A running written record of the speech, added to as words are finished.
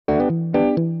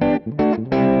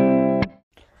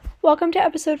Welcome to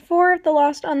episode 4 of the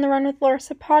Lost on the Run with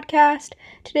Larissa podcast.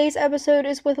 Today's episode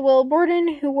is with Will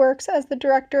Borden, who works as the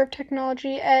Director of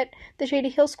Technology at the Shady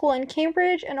Hill School in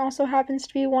Cambridge and also happens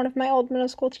to be one of my old middle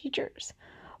school teachers.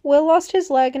 Will lost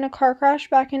his leg in a car crash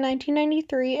back in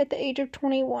 1993 at the age of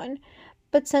 21,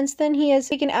 but since then he has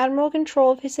taken admirable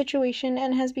control of his situation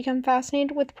and has become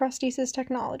fascinated with prosthesis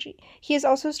technology. He has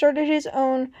also started his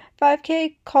own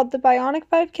 5K called the Bionic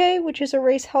 5K, which is a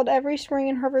race held every spring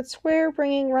in Harvard Square,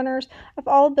 bringing runners of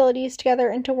all abilities together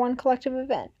into one collective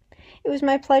event. It was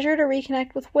my pleasure to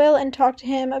reconnect with Will and talk to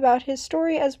him about his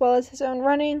story as well as his own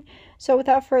running. So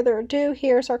without further ado,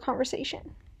 here's our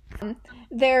conversation.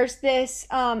 There's this,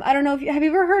 I don't know if have you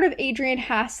ever heard of Adrienne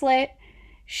Haslett?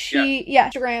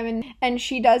 Instagram, and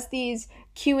she does these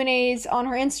Q&As on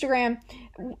her Instagram,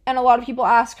 and a lot of people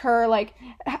ask her, like,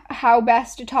 how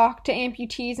best to talk to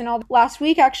amputees and all. Last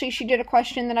week, actually, she did a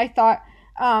question that I thought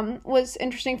was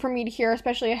interesting for me to hear,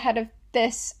 especially ahead of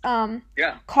this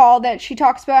call, that she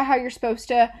talks about how you're supposed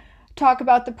to talk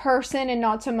about the person and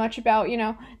not so much about,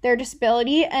 their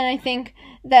disability, and I think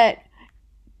that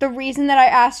the reason that I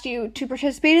asked you to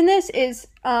participate in this is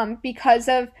because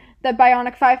of the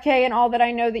Bionic 5K and all that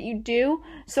I know that you do.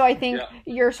 So I think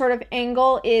your sort of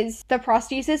angle is the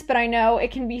prosthesis, but I know it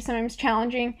can be sometimes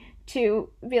challenging to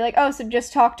be like, oh, so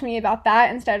just talk to me about that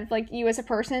instead of like you as a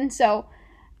person. So,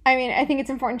 I mean, I think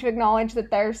it's important to acknowledge that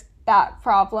there's that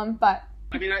problem, but.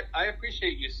 I mean, I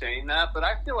appreciate you saying that, but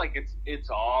I feel like it's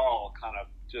all kind of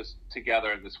just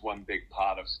together in this one big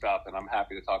pot of stuff, and I'm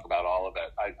happy to talk about all of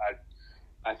it.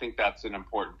 I think that's an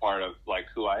important part of like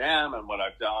who I am and what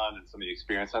I've done and some of the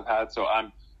experience I've had. So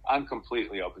I'm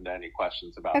completely open to any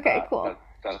questions about that. Okay, cool.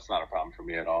 That's not a problem for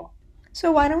me at all.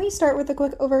 So why don't we start with a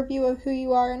quick overview of who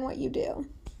you are and what you do?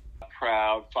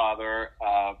 Proud father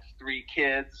of 3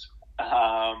 kids,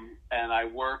 and I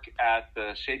work at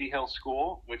the Shady Hill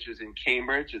School, which is in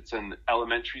Cambridge. It's an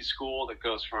elementary school that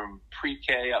goes from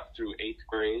pre-K up through 8th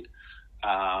grade.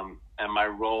 And my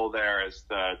role there is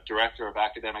the Director of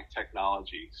Academic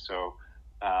Technology. So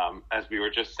as we were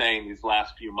just saying, these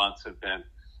last few months have been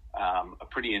a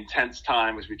pretty intense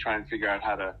time as we try and figure out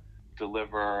how to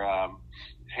deliver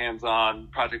hands-on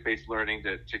project-based learning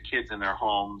to kids in their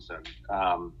homes.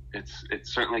 And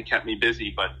it's certainly kept me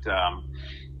busy, but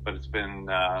it's been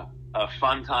a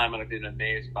fun time, and I've been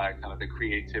amazed by kind of the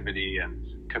creativity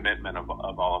and commitment of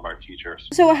all of our teachers.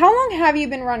 So how long have you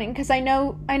been running? Because I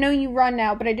know you run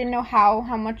now, but I didn't know how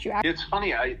much you It's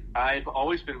funny. I've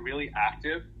always been really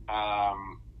active,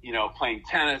 playing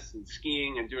tennis and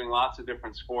skiing and doing lots of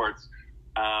different sports.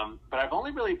 But I've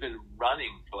only really been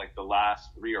running for like the last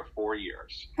 3 or 4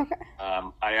 years. Okay.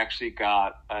 I actually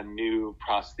got a new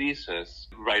prosthesis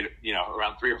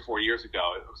around 3 or 4 years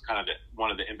ago. It was kind of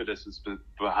one of the impetuses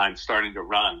behind starting to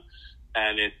run.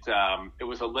 And it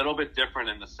was a little bit different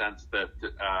in the sense that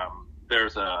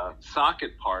there's a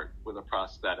socket part with a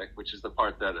prosthetic, which is the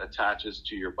part that attaches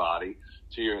to your body,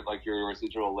 to your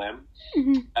residual limb.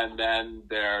 Mm-hmm. And then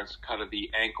there's kind of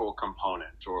the ankle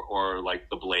component or like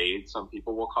the blade, some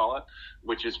people will call it,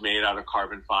 which is made out of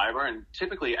carbon fiber. And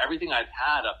typically everything I've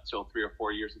had up till 3 or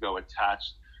 4 years ago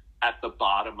attached at the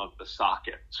bottom of the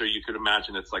socket. So you could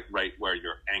imagine it's like right where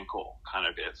your ankle kind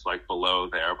of is, like below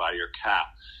there by your calf.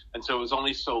 And so it was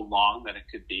only so long that it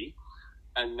could be.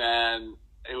 And then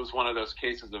it was one of those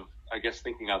cases of, I guess,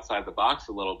 thinking outside the box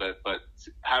a little bit, but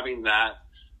having that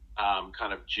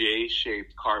kind of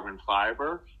J-shaped carbon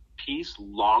fiber piece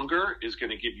longer is going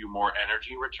to give you more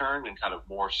energy return and kind of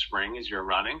more spring as you're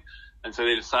running. And so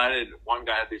they decided, one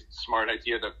guy had this smart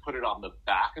idea to put it on the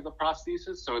back of the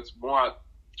prosthesis. So it's more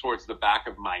towards the back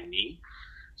of my knee.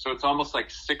 So it's almost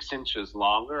like 6 inches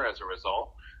longer as a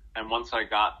result. And once I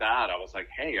got that, I was like,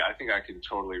 hey, I think I can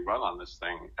totally run on this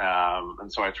thing.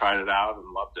 And so I tried it out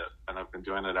and loved it. And I've been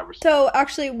doing it ever since. So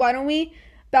actually, why don't we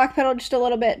backpedal just a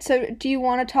little bit? So do you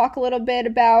want to talk a little bit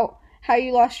about how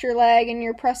you lost your leg and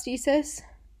your prosthesis?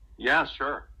 Yeah,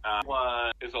 sure. It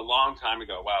was a long time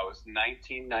ago. Wow, it was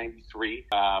 1993.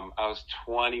 I was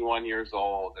 21 years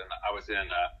old, and I was in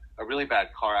a really bad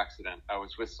car accident. I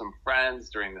was with some friends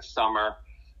during the summer.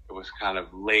 It was kind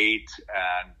of late,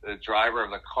 and the driver of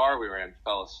the car we were in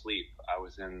fell asleep. I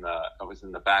was in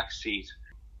the back seat,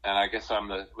 and I guess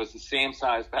was the same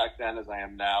size back then as I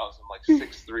am now. So I'm like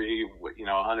 6'3",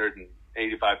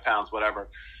 185 pounds, whatever.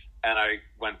 And I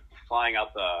went flying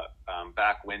out the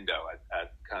back window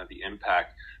at kind of the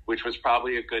impact, which was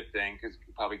probably a good thing because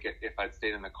if I'd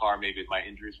stayed in the car, maybe my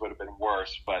injuries would have been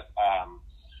worse. But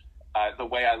the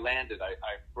way I landed, I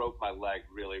broke my leg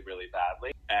really, really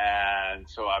badly. And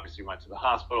so obviously went to the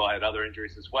hospital. I had other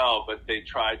injuries as well, but they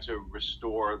tried to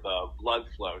restore the blood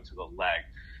flow to the leg.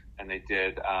 and they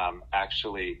did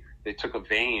actually, they took a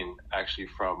vein actually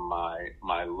from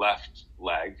my left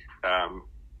leg,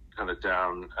 kind of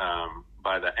down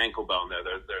by the ankle bone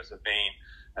there's a vein,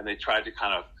 and they tried to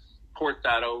kind of port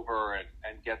that over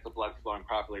and get the blood flowing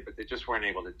properly, but they just weren't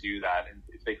able to do that. And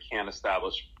if they can't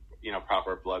establish,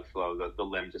 proper blood flow, the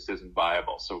limb just isn't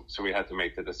viable. So we had to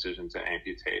make the decision to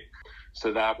amputate.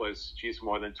 So that was,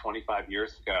 more than 25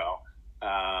 years ago.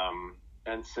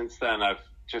 And since then, I've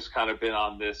just kind of been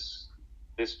on this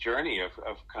journey of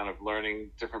kind of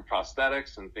learning different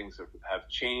prosthetics, and things have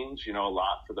changed, a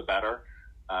lot for the better.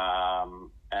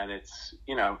 And it's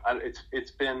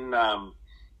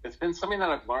been something that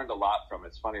I've learned a lot from.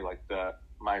 It's funny, like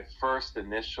my first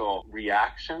initial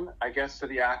reaction, I guess, to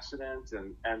the accident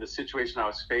and the situation I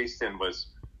was faced in was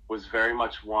very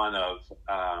much one of,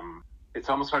 it's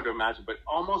almost hard to imagine, but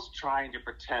almost trying to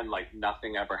pretend like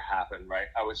nothing ever happened, right?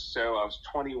 I was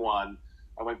 21.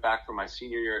 I went back for my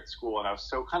senior year at school, and I was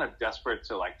so kind of desperate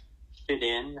to like fit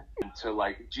in and to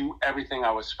like do everything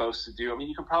I was supposed to do. I mean,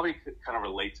 you can probably kind of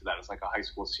relate to that as like a high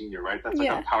school senior, right? That's like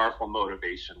a powerful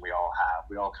motivation we all have.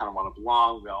 We all kind of want to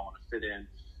belong. We all want to fit in.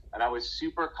 And I was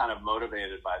super kind of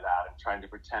motivated by that and trying to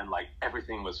pretend like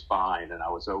everything was fine and I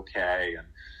was okay.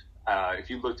 And if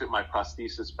you looked at my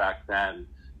prosthesis back then,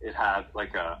 it had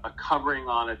like a covering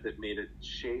on it that made it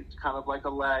shaped kind of like a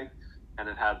leg, and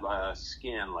it had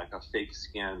skin, like a fake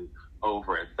skin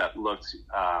over it that looked,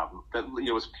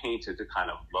 was painted to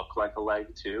kind of look like a leg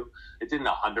too. It didn't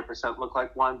 100% look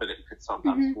like one, but it could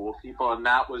sometimes fool people. And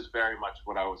that was very much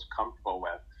what I was comfortable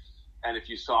with. And if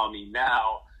you saw me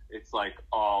now, it's like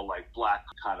all like black,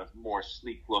 kind of more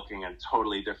sleek looking and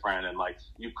totally different. And like,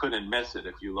 you couldn't miss it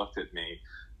if you looked at me.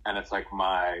 And it's like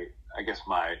my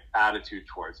attitude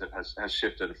towards it has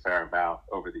shifted a fair amount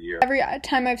over the years. Every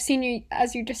time I've seen you,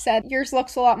 as you just said, yours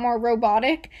looks a lot more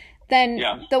robotic than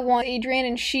the one Adrian,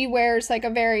 and she wears like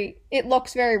it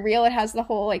looks very real. It has the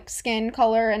whole like skin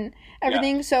color and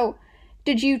everything. Yeah. So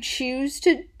did you choose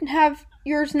to have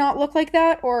yours not look like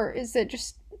that, or is it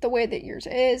just the way that yours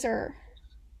is, or?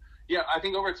 Yeah, I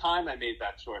think over time I made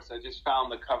that choice. I just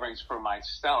found the coverings for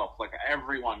myself. Like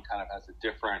everyone kind of has a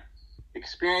different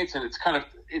experience, and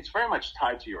it's very much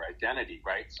tied to your identity,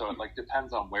 right? So it like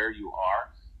depends on where you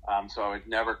are. So I would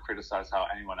never criticize how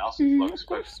anyone else's looks,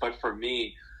 but for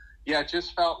me, it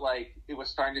just felt like it was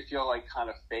starting to feel like kind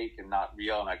of fake and not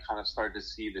real, and I kind of started to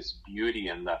see this beauty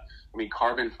in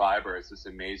carbon fiber is this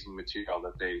amazing material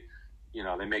that they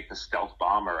make the stealth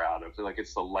bomber out of. Like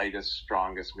it's the lightest,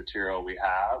 strongest material we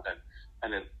have,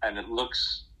 and it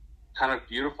looks kind of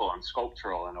beautiful and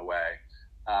sculptural in a way.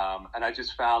 And I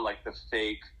just found like the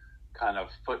fake kind of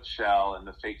foot shell and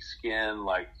the fake skin,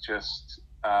 like just,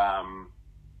 I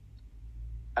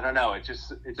don't know. It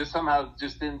just somehow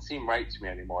just didn't seem right to me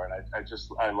anymore. And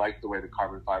I liked the way the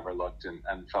carbon fiber looked and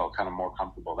felt kind of more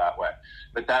comfortable that way.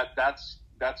 But that's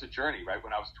a journey, right?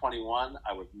 When I was 21,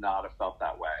 I would not have felt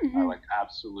that way. I like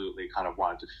absolutely kind of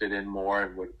wanted to fit in more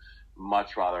and would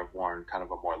much rather have worn kind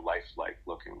of a more lifelike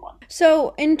looking one.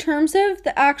 So in terms of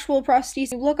the actual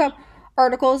prosthesis, you look up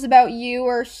articles about you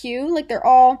or Hugh, like they're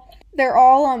all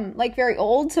like very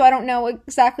old, so I don't know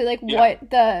exactly like what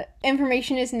the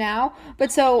information is now, but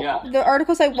so the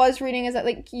articles I was reading is that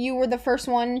like you were the first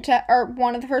one or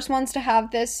one of the first ones to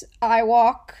have this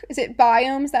iWalk, is it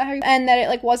biome, is that how and that it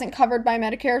like wasn't covered by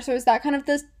Medicare. So is that kind of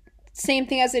the same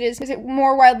thing as it is it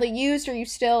more widely used, or are you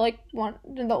still like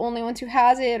the only ones who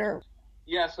has it, or?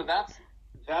 So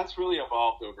that's really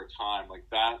evolved over time, like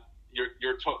that.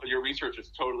 Your research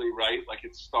is totally right. Like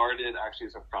it started actually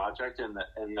as a project in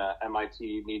the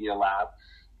MIT Media Lab,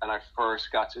 and I first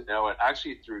got to know it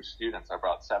actually through students. I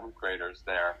brought 7th graders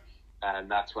there, and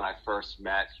that's when I first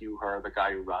met Hugh Herr, the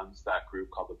guy who runs that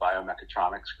group called the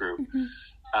Biomechatronics Group.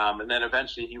 And then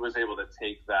eventually he was able to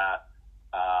take that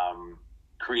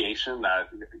creation, that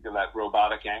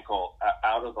robotic ankle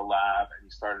out of the lab, and he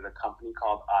started a company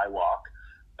called iWalk,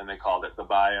 and they called it the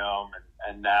Biome,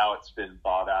 and now it's been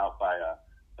bought out by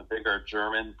a bigger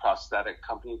German prosthetic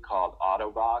company called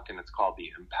Autobach, and it's called the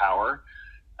Empower.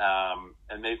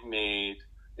 And they've made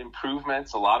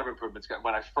improvements, a lot of improvements.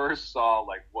 When I first saw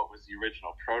like what was the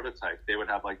original prototype, they would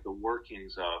have like the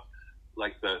workings of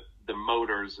like the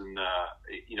motors and the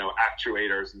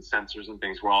actuators and sensors and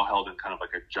things were all held in kind of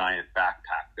like a giant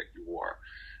backpack that you wore.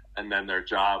 And then their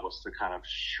job was to kind of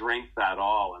shrink that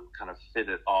all and kind of fit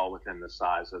it all within the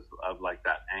size of like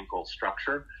that ankle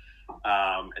structure.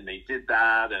 And they did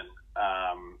that, and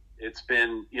it's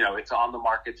been, it's on the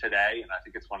market today, and I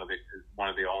think it's one of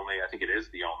the only, I think it is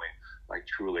the only like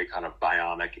truly kind of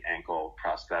bionic ankle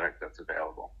prosthetic that's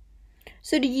available.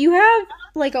 So do you have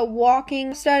like a walking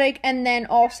prosthetic and then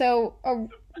also a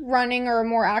running or a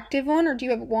more active one, or do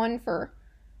you have one for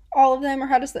all of them, or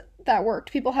how does that work?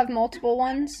 Do people have multiple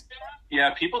ones?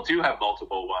 Yeah, people do have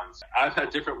multiple ones. I've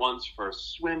had different ones for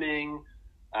swimming.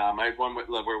 I had one where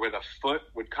the foot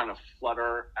would kind of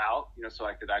flutter out, so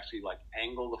I could actually like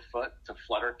angle the foot to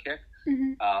flutter kick,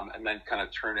 and then kind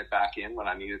of turn it back in when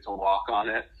I needed to walk on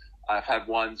it. I've had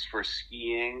ones for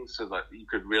skiing so that you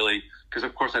could really, because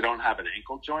of course I don't have an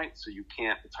ankle joint, so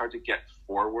it's hard to get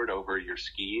forward over your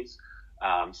skis.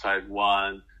 So I had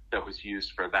one that was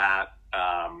used for that.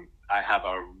 I have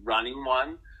a running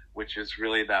one, which is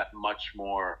really that much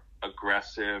more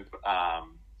aggressive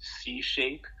C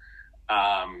shape.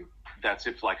 That's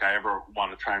if like I ever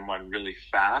want to try and run really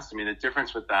fast. I mean, the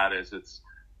difference with that is it's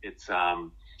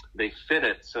they fit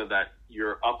it so that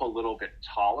you're up a little bit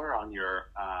taller on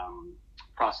your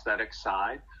prosthetic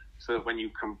side, so that when you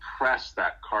compress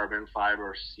that carbon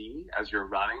fiber C as you're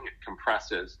running, it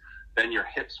compresses, then your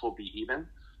hips will be even.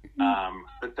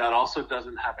 But that also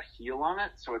doesn't have a heel on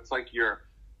it, so it's like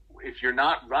if you're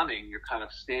not running, you're kind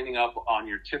of standing up on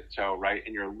your tiptoe, right,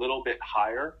 and you're a little bit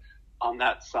higher on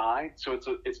that side, so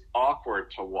it's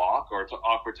awkward to walk, or it's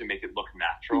awkward to make it look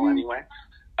natural anyway.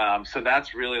 So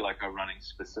that's really like a running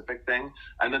specific thing.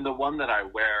 And then the one that I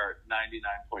wear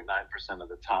 99.9% of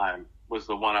the time was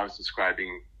the one I was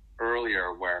describing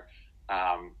earlier, where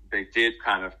they did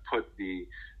kind of put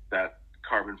that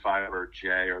carbon fiber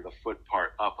J, or the foot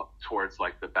part, up towards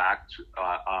like the back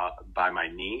by my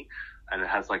knee, and it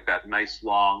has like that nice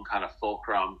long kind of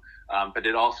fulcrum, but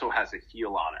it also has a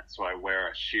heel on it, so I wear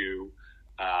a shoe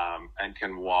and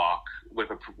can walk with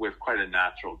quite a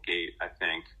natural gait, I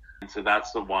think. And so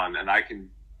that's the one, and I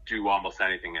can do almost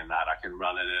anything in that. I can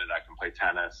run in it, I can play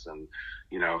tennis, and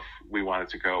if we wanted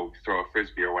to go throw a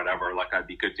frisbee or whatever, like I'd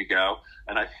be good to go.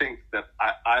 And I think that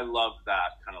I love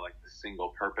that kind of like the single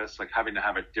purpose, like having to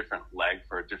have a different leg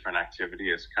for a different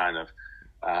activity is kind of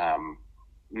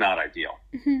not ideal.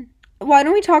 Why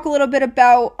don't we talk a little bit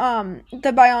about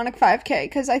the Bionic 5K,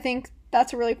 because I think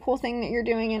that's a really cool thing that you're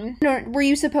doing. And were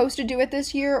you supposed to do it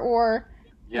this year, or?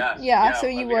 Yes. Yeah, so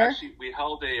you were. Actually, we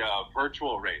held a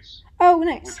virtual race. Oh,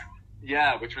 nice.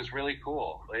 Which was really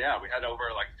cool. Yeah, we had over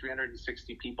like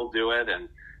 360 people do it, and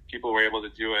people were able to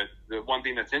do it. The one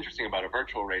thing that's interesting about a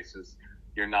virtual race is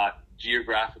you're not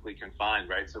geographically confined,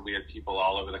 right? So we had people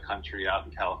all over the country, out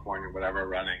in California, whatever,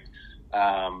 running.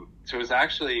 So it was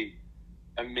actually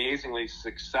amazingly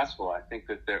successful. I think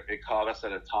that it caught us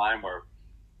at a time where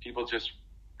people just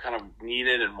kind of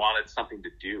needed and wanted something to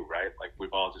do, right? Like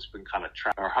we've all just been kind of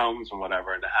trapped in our homes and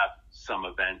whatever, and to have some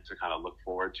event to kind of look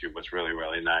forward to was really,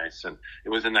 really nice. And it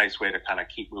was a nice way to kind of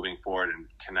keep moving forward and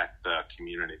connect the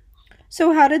community.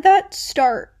 So how did that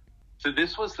start? So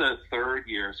this was the third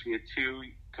year. So we had two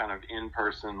kind of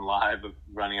in-person live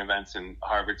running events in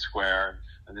Harvard Square,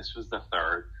 and this was the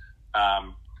third.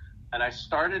 And I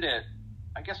started it,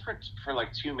 I guess, for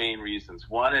like two main reasons.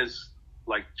 One is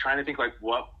like trying to think like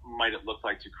what might it look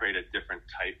like to create a different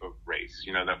type of race,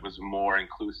 that was more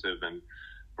inclusive and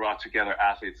brought together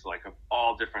athletes like of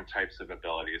all different types of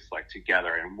abilities, like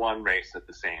together in one race at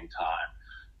the same time.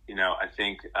 I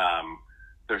think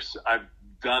I've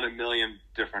done a million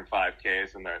different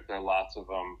 5Ks, and there are lots of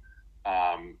them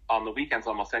on the weekends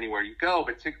almost anywhere you go,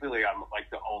 but particularly I'm like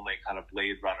the only kind of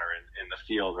blade runner in the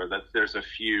field, or that there's a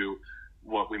few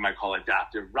what we might call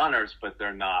adaptive runners, but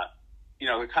they're not,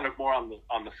 they're kind of more on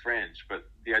the fringe. But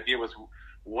the idea was,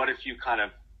 what if you kind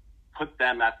of put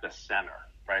them at the center,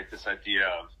 right? This idea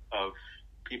of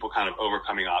people kind of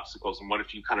overcoming obstacles, and what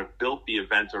if you kind of built the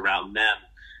event around them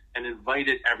and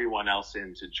invited everyone else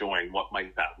in to join? What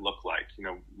might that look like?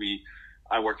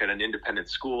 I work at an independent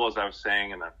school, as I was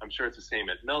saying, and I'm sure it's the same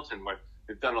at Milton, where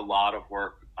they've done a lot of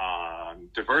work on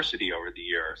diversity over the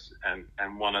years.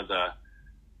 And one of the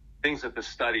things that the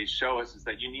studies show us is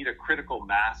that you need a critical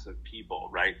mass of people,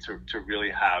 right, to really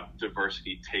have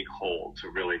diversity take hold, to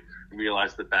really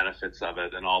realize the benefits of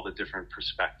it and all the different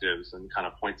perspectives and kind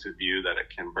of points of view that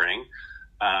it can bring.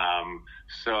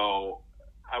 So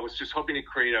I was just hoping to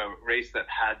create a race that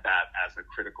had that as a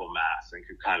critical mass and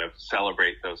could kind of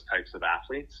celebrate those types of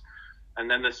athletes. And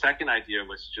then the second idea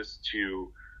was just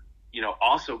to,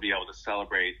 also be able to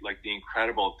celebrate like the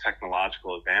incredible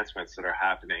technological advancements that are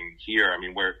happening here. I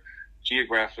mean, we're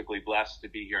geographically blessed to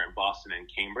be here in Boston and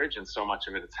Cambridge, and so much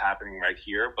of it is happening right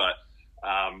here. But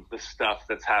the stuff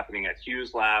that's happening at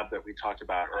Hughes Lab that we talked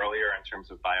about earlier in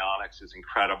terms of bionics is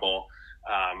incredible.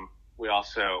 We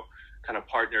also kind of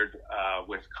partnered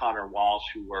with Connor Walsh,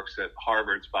 who works at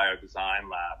Harvard's Biodesign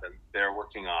Lab, and they're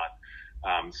working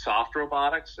on soft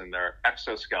robotics, and they're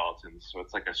exoskeletons. So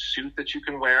it's like a suit that you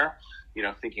can wear,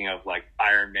 thinking of like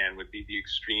Iron Man would be the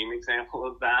extreme example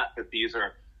of that. But these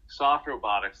are soft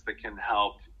robotics that can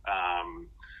help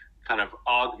kind of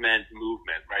augment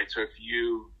movement, right? So if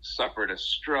you suffered a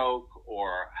stroke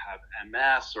or have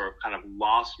MS or kind of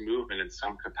lost movement in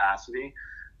some capacity,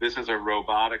 this is a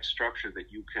robotic structure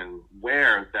that you can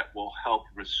wear that will help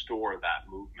restore that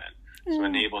movement. So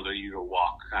enable you to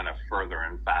walk kind of further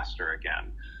and faster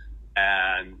again.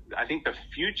 And I think the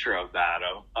future of that,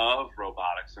 of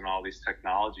robotics and all these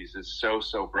technologies is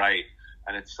so bright.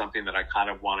 And it's something that I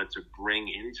kind of wanted to bring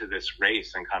into this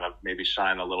race and kind of maybe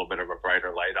shine a little bit of a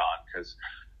brighter light on, because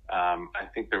I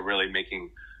think they're really making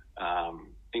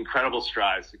incredible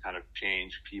strides to kind of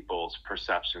change people's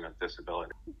perception of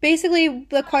disability. Basically,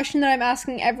 the question that I'm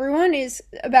asking everyone is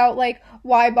about, like,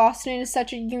 why Boston is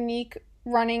such a unique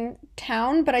running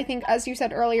town. But I think, as you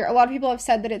said earlier, a lot of people have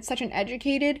said that it's such an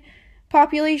educated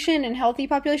population and healthy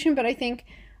population. But I think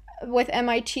with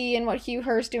MIT and what Hugh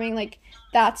Herr's doing, like,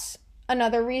 that's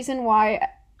another reason why,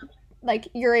 like,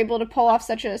 you're able to pull off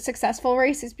such a successful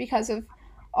race, is because of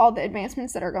all the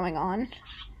advancements that are going on.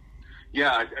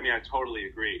 Yeah, I mean, I totally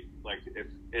agree. Like,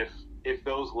 if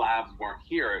those labs weren't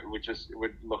here, it would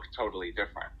look totally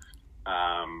different.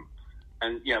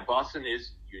 And yeah, Boston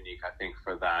is unique, I think,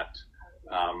 for that.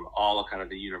 All of kind of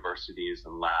the universities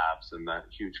and labs and the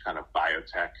huge kind of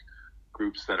biotech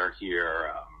groups that are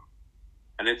here.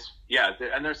 And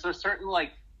and there's a certain,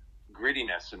 like,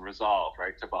 grittiness and resolve,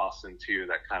 right, to Boston too,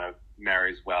 that kind of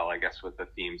marries well, I guess, with the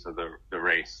themes of the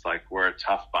race. Like, we're a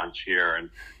tough bunch here, and,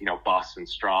 you know, Boston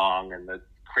strong, and the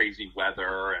crazy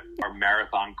weather, and our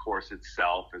marathon course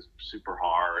itself is super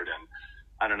hard. And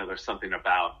I don't know, there's something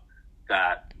about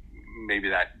that, maybe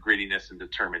that grittiness and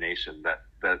determination that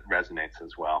resonates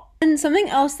as well. And something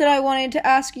else that I wanted to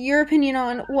ask your opinion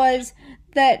on was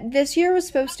that this year was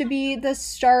supposed to be the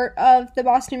start of the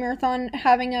Boston Marathon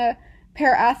having a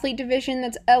para-athlete division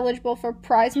that's eligible for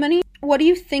prize money. What do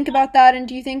you think about that, and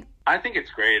do you think... I think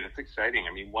it's great. It's exciting.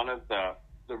 I mean, one of the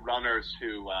runners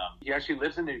who, he actually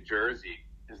lives in New Jersey.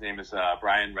 His name is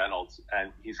Brian Reynolds,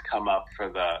 and he's come up for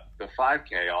the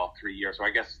 5K all 3 years. So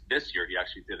I guess this year he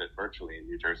actually did it virtually in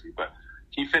New Jersey, but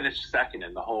he finished second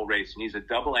in the whole race, and he's a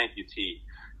double amputee,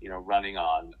 you know, running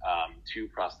on 2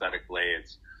 prosthetic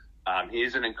blades.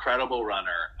 He's an incredible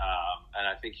runner, and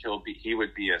I think he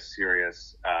would be a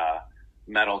serious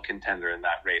medal contender in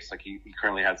that race. Like, he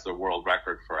currently has the world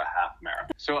record for a half marathon.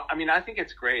 So, I mean, I think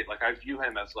it's great. Like, I view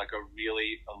him as, like, a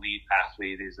really elite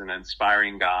athlete. He's an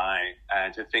inspiring guy,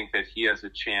 and to think that he has a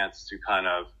chance to kind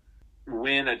of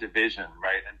win a division,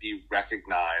 right, and be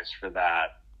recognized for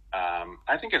that,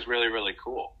 I think is really, really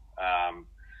cool.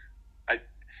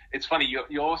 It's funny,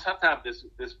 you always have to have this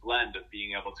blend of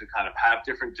being able to kind of have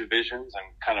different divisions and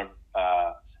kind of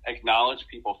acknowledge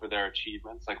people for their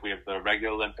achievements. Like, we have the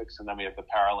regular Olympics, and then we have the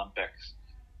Paralympics.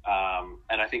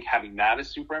 And I think having that is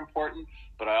super important,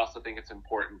 but I also think it's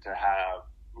important to have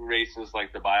races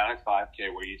like the Bionic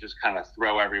 5K, where you just kind of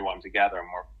throw everyone together and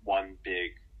we're one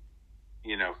big,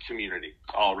 you know, community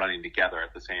all running together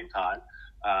at the same time.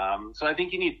 So I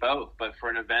think you need both, but for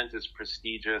an event as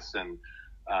prestigious and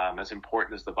as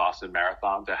important as the Boston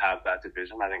Marathon, to have that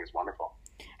division, I think is wonderful.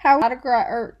 How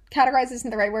categorize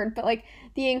isn't the right word, but, like,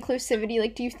 the inclusivity,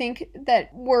 like, do you think that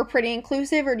we're pretty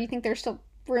inclusive, or do you think there's still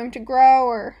room to grow?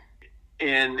 Or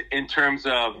in terms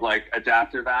of, like,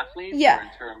 adaptive athletes? Yeah. I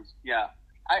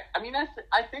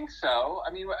think so. I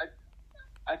mean,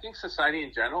 I think society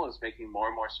in general is making more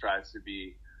and more strides to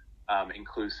be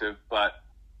inclusive, but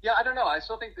yeah, I don't know. I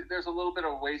still think that there's a little bit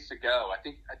of ways to go. I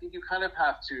think you kind of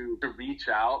have to reach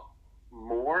out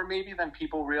more maybe than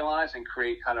people realize, and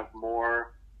create kind of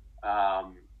more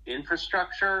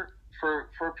infrastructure for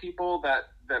people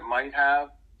that might have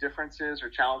differences or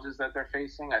challenges that they're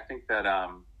facing. I think that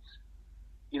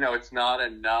it's not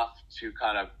enough to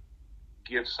kind of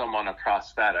give someone a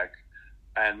prosthetic,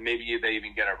 and maybe they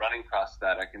even get a running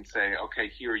prosthetic and say, okay,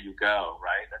 here you go,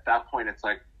 right? At that point, it's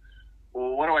like,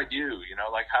 well, what do I do?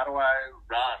 Like, how do I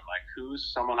run? Like,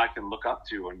 who's someone I can look up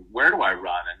to, and where do I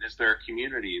run? And is there a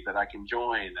community that I can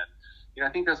join? And, I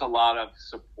think there's a lot of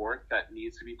support that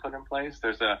needs to be put in place.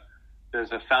 There's a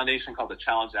foundation called the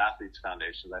Challenge Athletes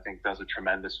Foundation that I think does a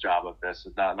tremendous job of this.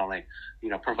 It's not only,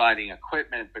 providing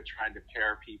equipment, but trying to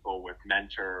pair people with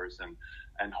mentors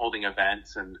and holding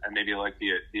events, and maybe like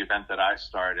the event that I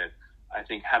started. I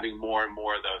think having more and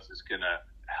more of those is going to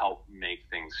help make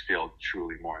things feel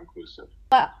truly more inclusive.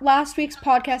 Last week's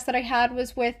podcast that I had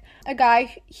was with a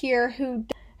guy here who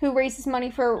raises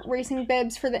money for racing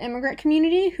bibs for the immigrant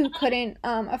community who couldn't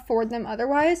afford them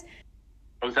otherwise.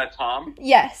 Oh, was that Tom?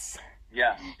 Yes.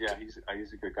 Yeah,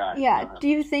 he's a good guy. Yeah. Do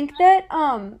you think that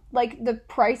like the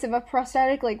price of a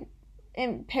prosthetic, like,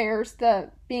 impairs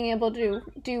the being able to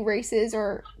do races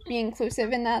or be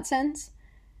inclusive in that sense?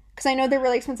 Because I know they're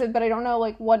really expensive, but I don't know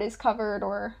like what is covered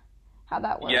or how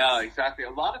that works. Yeah, exactly. A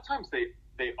lot of times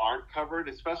they aren't covered,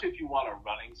 especially if you want a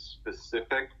running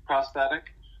specific prosthetic.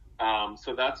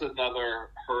 So that's another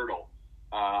hurdle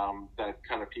that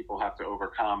kind of people have to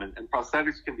overcome. And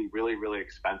prosthetics can be really, really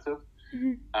expensive.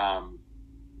 Mm-hmm.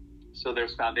 So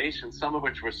there's foundations, some of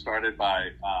which were started by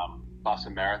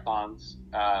Boston Marathon's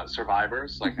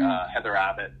survivors. Like mm-hmm. Heather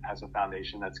Abbott has a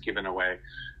foundation that's given away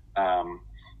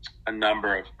a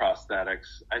number of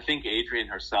prosthetics. I think Adrienne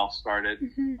herself started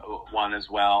mm-hmm. one as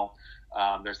well.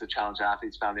 There's the Challenge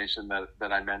Athletes Foundation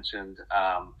that I mentioned.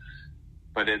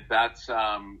 But that's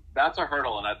a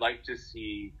hurdle, and I'd like to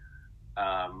see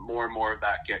more and more of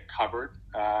that get covered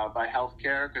by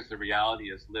healthcare, because the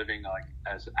reality is living like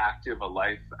as active a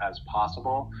life as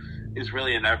possible is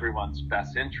really in everyone's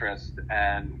best interest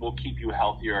and will keep you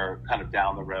healthier kind of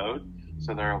down the road.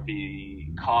 So there will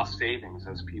be cost savings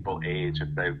as people age if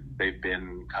they've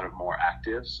been kind of more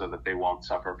active, so that they won't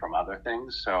suffer from other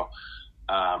things. So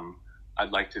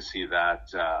I'd like to see that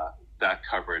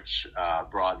coverage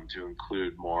broadened to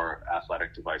include more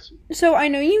athletic devices. So I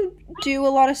know you do a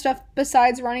lot of stuff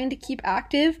besides running to keep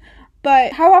active,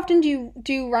 but how often do you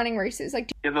do running races?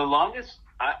 Like, the longest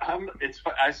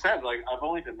I said, like, I've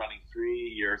only been running 3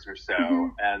 years or so, mm-hmm.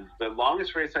 and the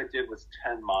longest race I did was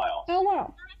 10 miles. Oh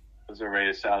wow! It was a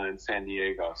race out in San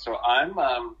Diego. So I'm,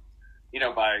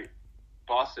 by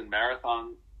Boston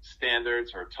Marathon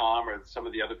standards, or Tom, or some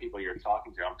of the other people you're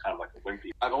talking to, I'm kind of like a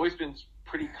wimpy. I've always been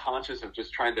pretty conscious of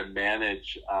just trying to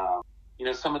manage,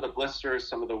 some of the blisters,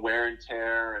 some of the wear and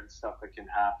tear and stuff that can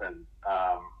happen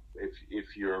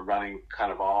if you're running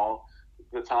kind of all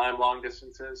the time long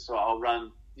distances. So I'll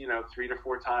run, 3 to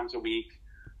 4 times a week,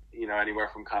 anywhere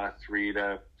from kind of 3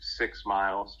 to 6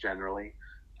 miles generally.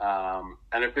 And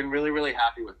I've been really, really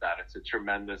happy with that. It's a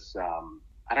tremendous,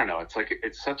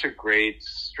 it's such a great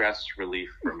stress relief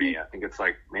for me. I think it's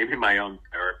like maybe my own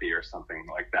therapy or something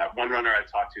like that. One runner I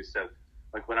talked to said,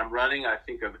 like, when I'm running, I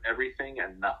think of everything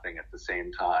and nothing at the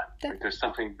same time. Like, there's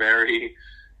something very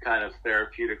kind of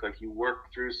therapeutic. Like, you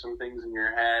work through some things in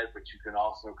your head, but you can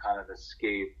also kind of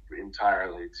escape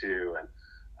entirely too. And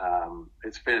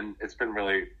it's been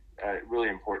really, really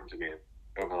important to me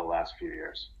over the last few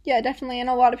years. Yeah, definitely. And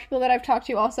a lot of people that I've talked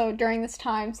to also during this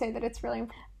time say that it's really,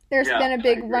 there's been a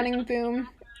big running boom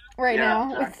right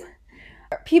now. Exactly.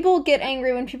 People get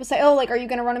angry when people say, oh, like, are you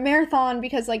going to run a marathon?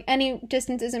 Because, like, any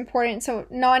distance is important. So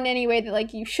not in any way that,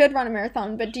 like, you should run a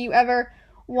marathon, but do you ever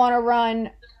want to run,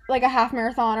 like, a half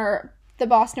marathon or the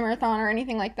Boston Marathon or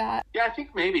anything like that? Yeah, I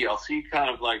think maybe I'll see,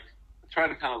 kind of like, try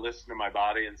to kind of listen to my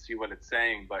body and see what it's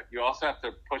saying. But you also have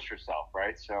to push yourself,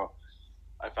 right? So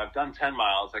if I've done 10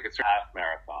 miles, I could start a half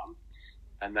marathon.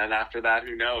 And then after that,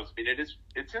 who knows? I mean,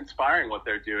 it's inspiring what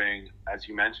they're doing, as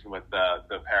you mentioned, with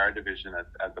the para division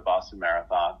at the Boston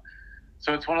Marathon.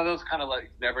 So it's one of those kind of like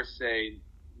never say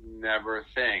never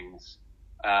things.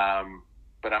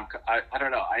 But I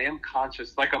don't know. I am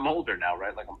conscious, like, I'm older now,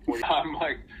 right? Like, I'm 40. I'm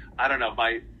like, I don't know.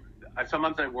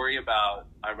 Sometimes I worry about,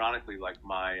 ironically, like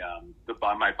my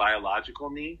biological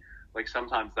knee. Like,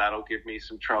 sometimes that'll give me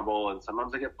some trouble, and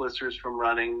sometimes I get blisters from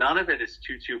running. None of it is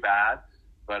too bad.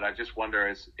 But I just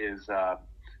wonder,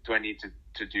 do I need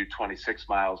to do 26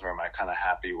 miles, or am I kind of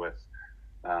happy with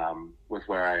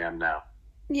where I am now?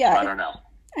 Yeah. I don't know.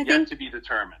 Yet to be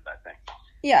determined, I think.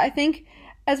 Yeah, I think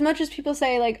as much as people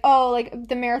say, like, oh, like,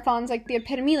 the marathon's, like, the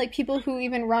epitome, like, people who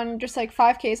even run just, like,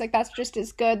 5Ks, like, that's just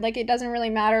as good. Like, it doesn't really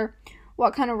matter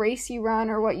what kind of race you run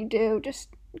or what you do. Just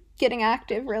getting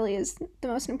active really is the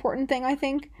most important thing, I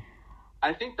think.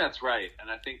 I think that's right. And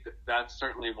I think that's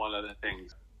certainly one of the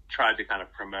things tried to kind of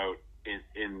promote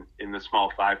in the small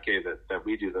 5K that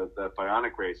we do, the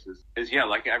bionic races, is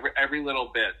like every little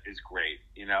bit is great,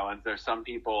 and there's some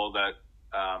people that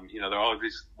there are all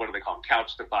these, what do they call them,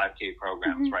 couch to 5K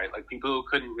programs, mm-hmm. right? Like, people who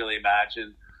couldn't really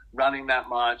imagine running that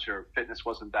much, or fitness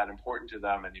wasn't that important to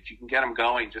them, and if you can get them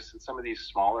going just in some of these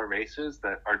smaller races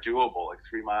that are doable, like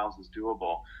 3 miles is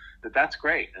doable, that's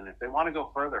great. And if they want to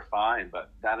go further, fine, but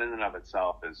that in and of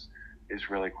itself is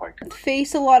really quite good.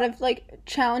 Face a lot of, like,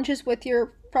 challenges with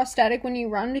your prosthetic when you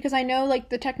run? Because I know, like,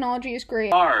 the technology is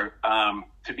great.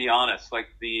 To be honest, like,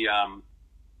 the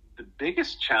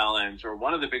biggest challenge, or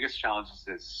one of the biggest challenges,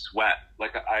 is sweat.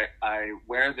 Like, I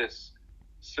wear this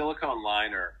silicone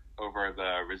liner over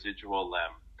the residual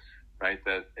limb, right?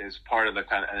 That is part of the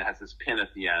kind of, and it has this pin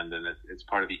at the end, and it's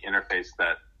part of the interface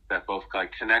that both,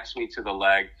 like, connects me to the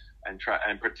leg and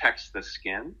protects the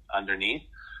skin underneath.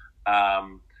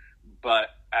 But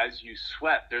as you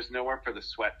sweat, there's nowhere for the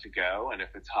sweat to go. And if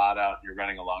it's hot out and you're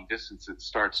running a long distance, it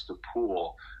starts to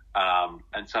pool.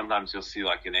 And sometimes you'll see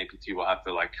like an amputee will have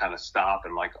to like kind of stop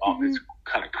and like, oh, it's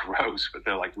kind of gross, but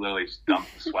they're like literally just dump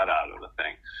the sweat out of the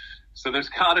thing. So there's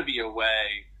got to be a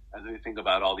way, as we think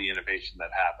about all the innovation that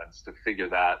happens, to figure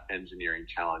that engineering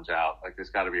challenge out. Like there's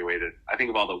got to be a way to, I think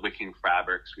of all the wicking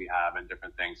fabrics we have and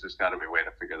different things, there's got to be a way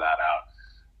to figure that out.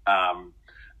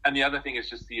 And the other thing is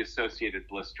just the associated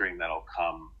blistering that'll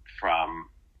come from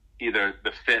either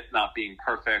the fit not being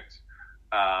perfect,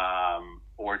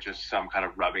 or just some kind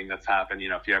of rubbing that's happened. You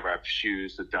know, if you ever have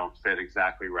shoes that don't fit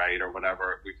exactly right or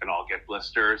whatever, we can all get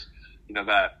blisters. You know,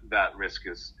 that risk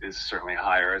is certainly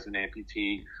higher as an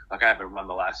amputee. Like I haven't run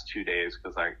the last 2 days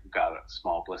because I got a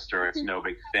small blister. It's no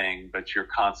big thing, but you're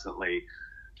constantly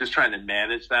just trying to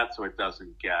manage that so it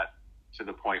doesn't get to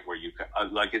the point where you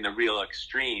could, like in the real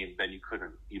extreme, then you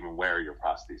couldn't even wear your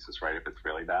prosthesis, right? If it's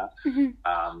really bad.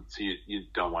 So you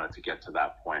don't want it to get to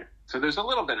that point. So there's a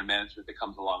little bit of management that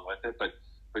comes along with it, but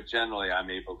generally I'm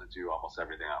able to do almost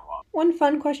everything I want. One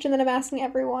fun question that I'm asking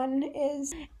everyone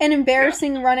is an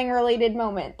embarrassing running related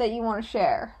moment that you want to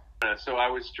share. So I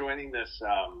was joining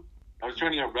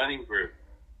a running group,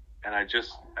 and I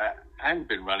hadn't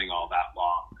been running all that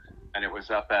long, and it was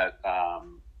up at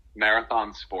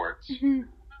Marathon Sports,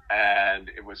 and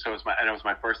it was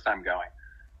my first time going,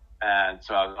 and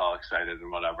so I was all excited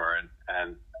and whatever,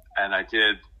 and I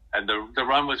did, and the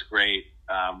run was great.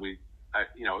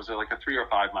 It was like a 3 or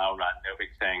 5 mile run, no big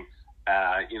thing.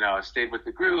 I stayed with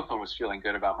the group and was feeling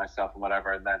good about myself and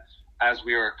whatever. And then as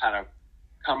we were kind of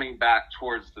coming back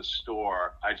towards the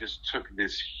store, I just took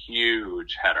this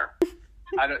huge header.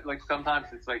 Sometimes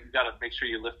it's like, you got to make sure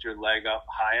you lift your leg up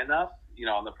high enough,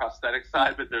 on the prosthetic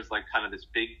side, but there's like kind of this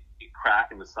big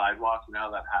crack in the sidewalk, how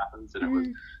that happens. And it was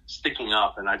sticking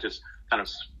up, and I just kind of,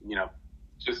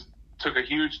 just took a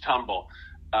huge tumble.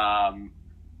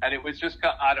 And it was just,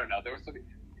 I don't know,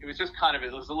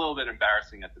 it was a little bit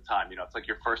embarrassing at the time. It's like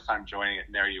your first time joining it,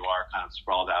 and there you are kind of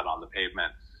sprawled out on the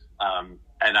pavement.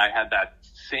 And I had that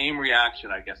same reaction,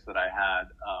 I guess, that I had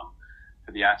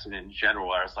to the accident in general,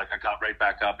 where I was like, I got right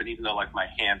back up. And even though like my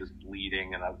hand is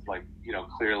bleeding and I was like,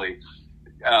 clearly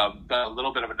done a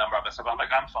little bit of a number on myself, I'm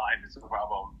like, I'm fine, it's no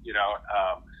problem,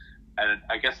 and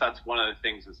I guess that's one of the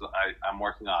things is I'm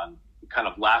working on kind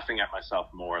of laughing at myself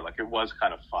more. Like it was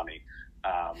kind of funny.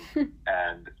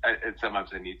 And sometimes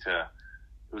it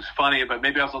was funny, but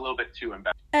maybe I was a little bit too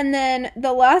embarrassed. And then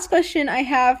the last question I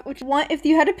have, if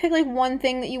you had to pick like one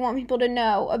thing that you want people to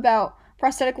know about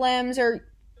prosthetic limbs or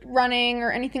running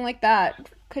or anything like that,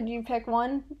 could you pick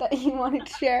one that you wanted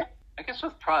to share? I guess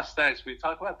with prosthetics, we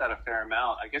talk about that a fair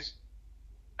amount. I guess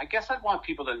I'd want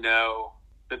people to know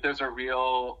that there's a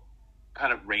real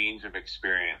kind of range of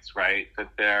experience, right? That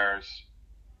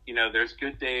there's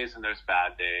good days and there's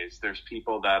bad days. There's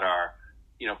people that are,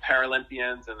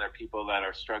 Paralympians, and there are people that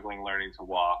are struggling learning to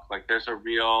walk. Like there's a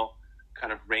real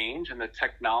kind of range, and the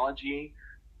technology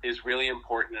is really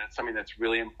important, and it's something that's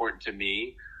really important to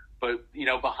me. But,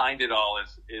 behind it all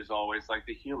is always like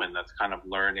the human that's kind of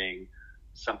learning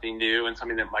something new and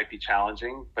something that might be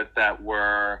challenging, but that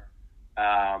we're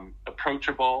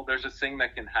approachable. There's this thing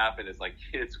that can happen is like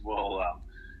kids will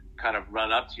kind of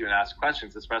run up to you and ask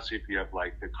questions, especially if you have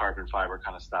like the carbon fiber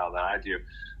kind of style that I do.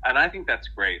 And I think that's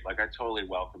great. Like I totally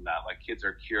welcome that. Like kids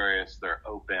are curious, they're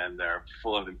open, they're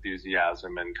full of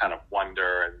enthusiasm and kind of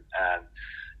wonder.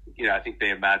 And I think they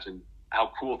imagine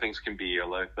how cool things can be, or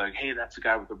like, hey, that's the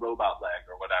guy with the robot leg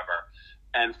or whatever.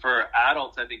 And for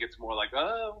adults, I think it's more like,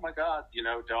 oh my God,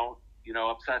 don't,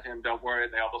 upset him, don't worry.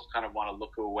 They almost kind of want to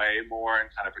look away more and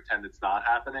kind of pretend it's not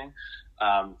happening.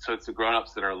 So it's the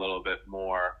grownups that are a little bit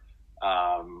more,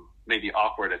 maybe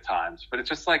awkward at times, but it's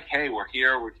just like, hey, we're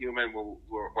here, we're human,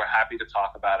 we're happy to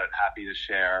talk about it, happy to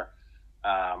share.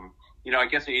 I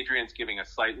guess Adrian's giving a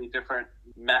slightly different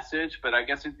message, but I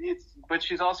guess but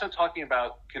she's also talking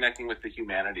about connecting with the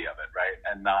humanity of it, right?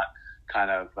 And not kind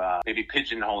of maybe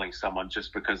pigeonholing someone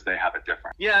just because they have a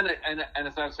different. Yeah, and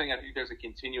as I was saying, I think there's a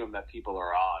continuum that people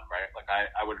are on, right? Like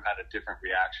I would have had a different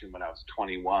reaction when I was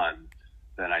 21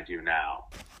 than I do now.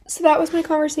 So that was my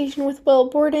conversation with Will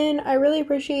Borden. I really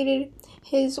appreciated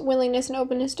his willingness and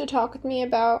openness to talk with me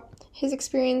about his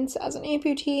experience as an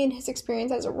amputee and his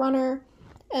experience as a runner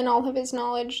and all of his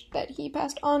knowledge that he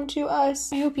passed on to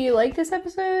us. I hope you liked this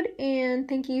episode, and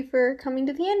thank you for coming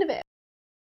to the end of it.